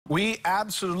We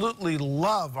absolutely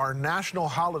love our national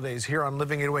holidays here on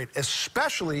Living 808,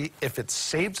 especially if it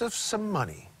saves us some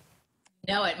money.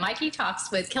 Know it. Mikey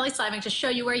talks with Kelly Simek to show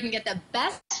you where you can get the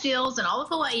best deals in all of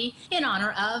Hawaii in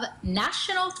honor of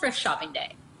National Thrift Shopping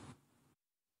Day.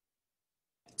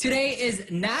 Today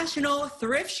is National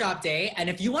Thrift Shop Day, and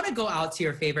if you want to go out to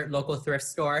your favorite local thrift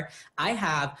store, I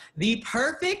have the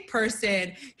perfect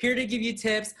person here to give you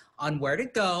tips on where to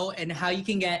go and how you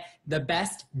can get the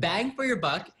best bang for your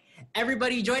buck.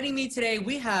 Everybody joining me today,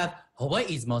 we have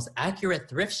Hawaii's most accurate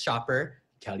thrift shopper,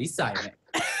 Kelly Simek.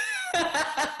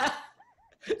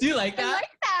 Do you like that? I like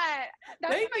that.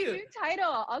 That's Thank my you. new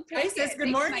title. I'll take Hey, it. sis, good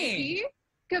Thanks, morning. Mikey.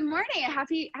 Good morning.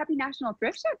 Happy National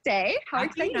Thrift Shop Day. How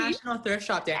Happy exciting. National Thrift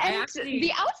Shop Day. And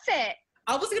the outfit.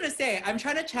 I was going to say, I'm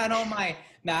trying to channel my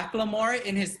Macklemore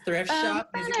in his thrift shop.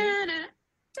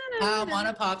 I want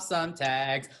to pop some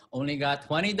tags. Only got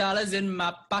 $20 in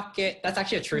my pocket. That's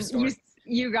actually a true story.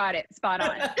 You got it. Spot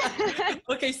on.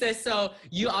 Okay, sis, so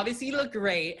you obviously look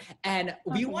great, and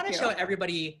we want to show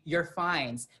everybody your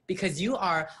finds because you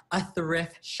are a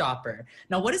thrift shopper.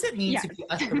 Now, what does it mean to be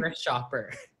a thrift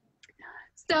shopper?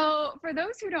 So for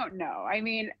those who don't know, I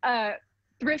mean, a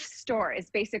thrift store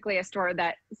is basically a store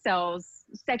that sells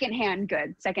secondhand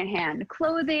goods, secondhand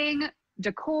clothing,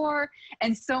 decor,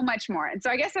 and so much more. And so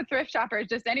I guess a thrift shopper is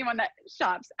just anyone that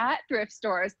shops at thrift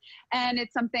stores. And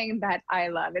it's something that I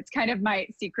love. It's kind of my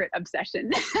secret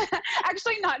obsession.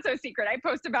 Actually, not so secret. I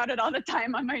post about it all the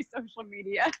time on my social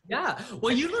media. Yeah.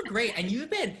 Well, you look great. And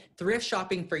you've been thrift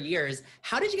shopping for years.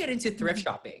 How did you get into thrift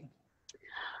shopping?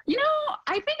 You know,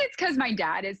 I think it's because my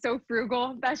dad is so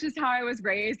frugal. That's just how I was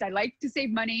raised. I like to save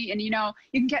money. And, you know,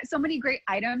 you can get so many great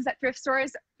items at thrift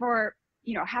stores for,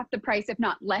 you know, half the price, if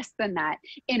not less than that,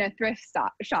 in a thrift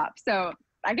shop. So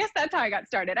I guess that's how I got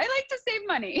started. I like to save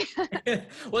money.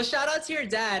 Well, shout out to your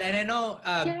dad. And I know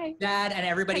dad and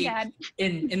everybody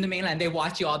in the mainland, they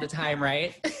watch you all the time,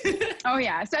 right? Oh,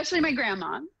 yeah. Especially my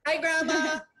grandma. Hi,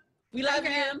 Grandma. We love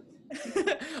you.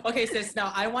 Okay, sis,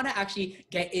 now I want to actually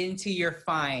get into your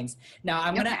finds. Now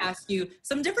I'm going to ask you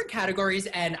some different categories,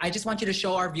 and I just want you to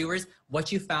show our viewers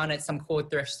what you found at some cool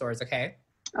thrift stores, okay?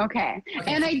 Okay.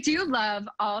 And I do love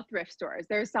all thrift stores.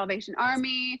 There's Salvation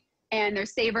Army and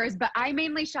there's Savers, but I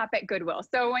mainly shop at Goodwill.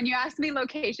 So when you ask me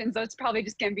locations, those probably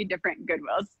just going to be different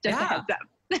Goodwills. Just a heads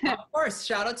up. Of course.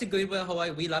 Shout out to Goodwill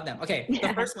Hawaii. We love them. Okay.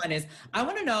 The first one is, I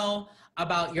want to know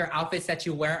about your outfits that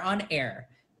you wear on air.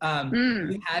 Do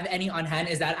you have any on hand?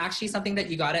 Is that actually something that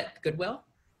you got at Goodwill?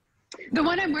 The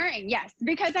one I'm wearing, yes,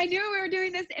 because I knew we were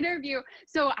doing this interview.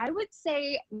 So I would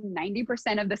say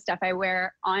 90% of the stuff I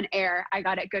wear on air, I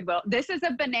got at Goodwill. This is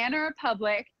a Banana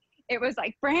Republic. It was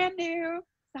like brand new,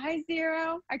 size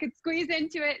 0. I could squeeze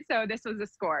into it. So this was a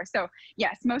score. So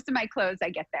yes, most of my clothes I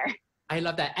get there. I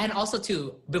love that. And also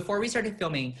too, before we started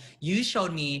filming, you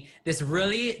showed me this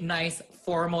really nice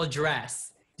formal dress.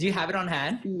 Do you have it on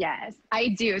hand? Yes, I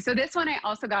do. So this one I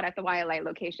also got at the YLI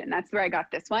location. That's where I got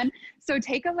this one. So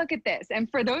take a look at this. And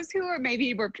for those who are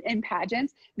maybe were in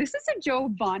pageants, this is a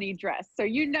Giovanni dress. So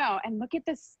you know, and look at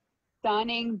this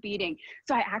stunning beading.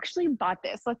 So I actually bought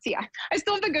this. Let's see. I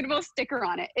still have the Goodwill sticker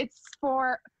on it. It's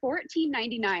for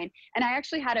 $14.99. And I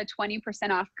actually had a 20%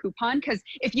 off coupon because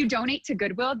if you donate to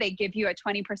Goodwill, they give you a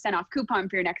 20% off coupon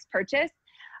for your next purchase.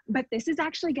 But this is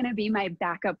actually going to be my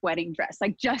backup wedding dress,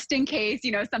 like just in case,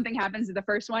 you know, something happens to the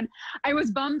first one. I was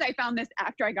bummed I found this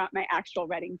after I got my actual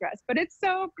wedding dress, but it's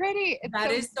so pretty. That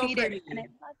is so pretty. And I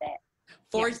love it.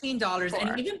 $14.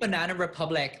 And even Banana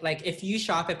Republic, like if you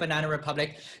shop at Banana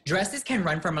Republic, dresses can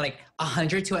run from like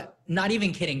 $100 to, not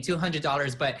even kidding,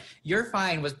 $200. But your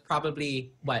fine was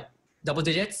probably what, double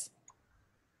digits?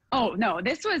 Oh, no,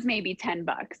 this was maybe $10.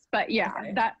 But yeah,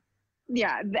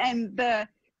 and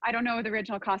I don't know the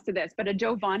original cost of this, but a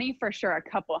Giovanni for sure, a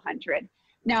couple hundred.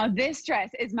 Now this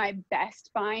dress is my best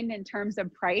find in terms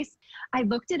of price. I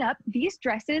looked it up. These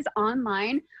dresses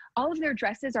online, all of their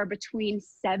dresses are between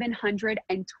 $700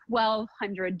 and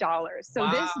 $1,200. So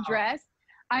this dress,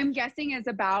 I'm guessing is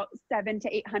about $700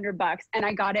 to $800, and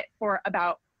I got it for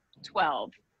about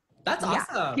 $12. That's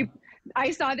awesome.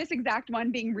 I saw this exact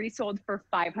one being resold for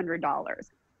 $500.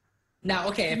 Now,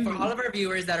 okay, for all of our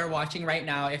viewers that are watching right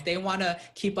now, if they want to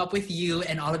keep up with you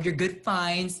and all of your good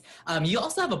finds, you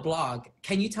also have a blog.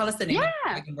 Can you tell us the name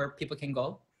of it and where people can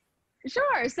go?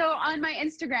 Sure. So on my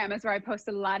Instagram is where I post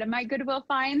a lot of my Goodwill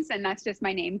finds, and that's just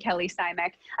my name, Kelly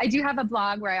Simek. I do have a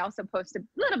blog where I also post a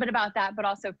little bit about that, but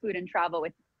also food and travel,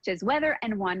 which is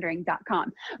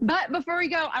weatherandwandering.com. But before we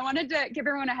go, I wanted to give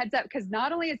everyone a heads up because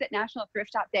not only is it National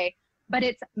Thrift Shop Day, but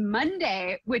it's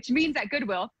Monday, which means at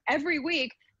Goodwill every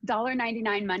week,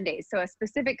 $1.99 Mondays. So a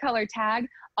specific color tag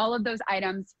all of those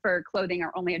items for clothing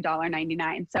are only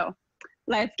 $1.99. So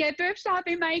let's get thrift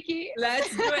shopping, Mikey. Let's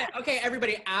do it. Okay,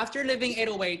 everybody, after Living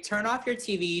 808, turn off your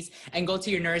TVs and go to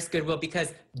your nearest Goodwill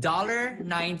because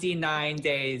 $1.99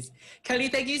 days. Kelly,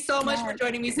 thank you so much for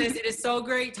joining me, sis. It is so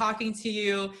great talking to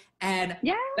you. And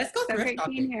let's go thrift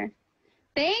shopping. Being here.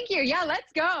 Thank you. Yeah,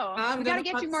 let's go. We got to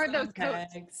get you more of those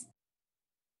coats.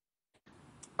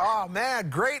 Oh, man,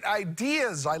 great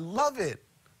ideas. I love it.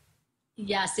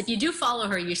 Yes, if you do follow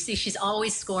her, you see she's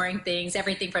always scoring things,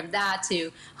 everything from that to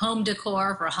home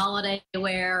decor for holiday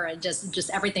wear and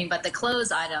just everything. But the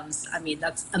clothes items, I mean,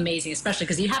 that's amazing, especially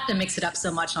because you have to mix it up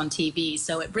so much on TV.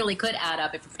 So it really could add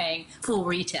up if you're paying full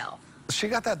retail. She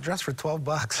got that dress for 12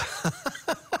 bucks.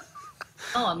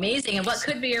 Oh, amazing. And what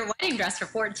could be your wedding dress for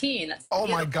 14? That's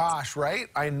beautiful. My gosh, right?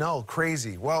 I know,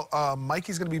 crazy. Well,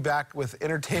 Mikey's going to be back with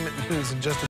entertainment news in just a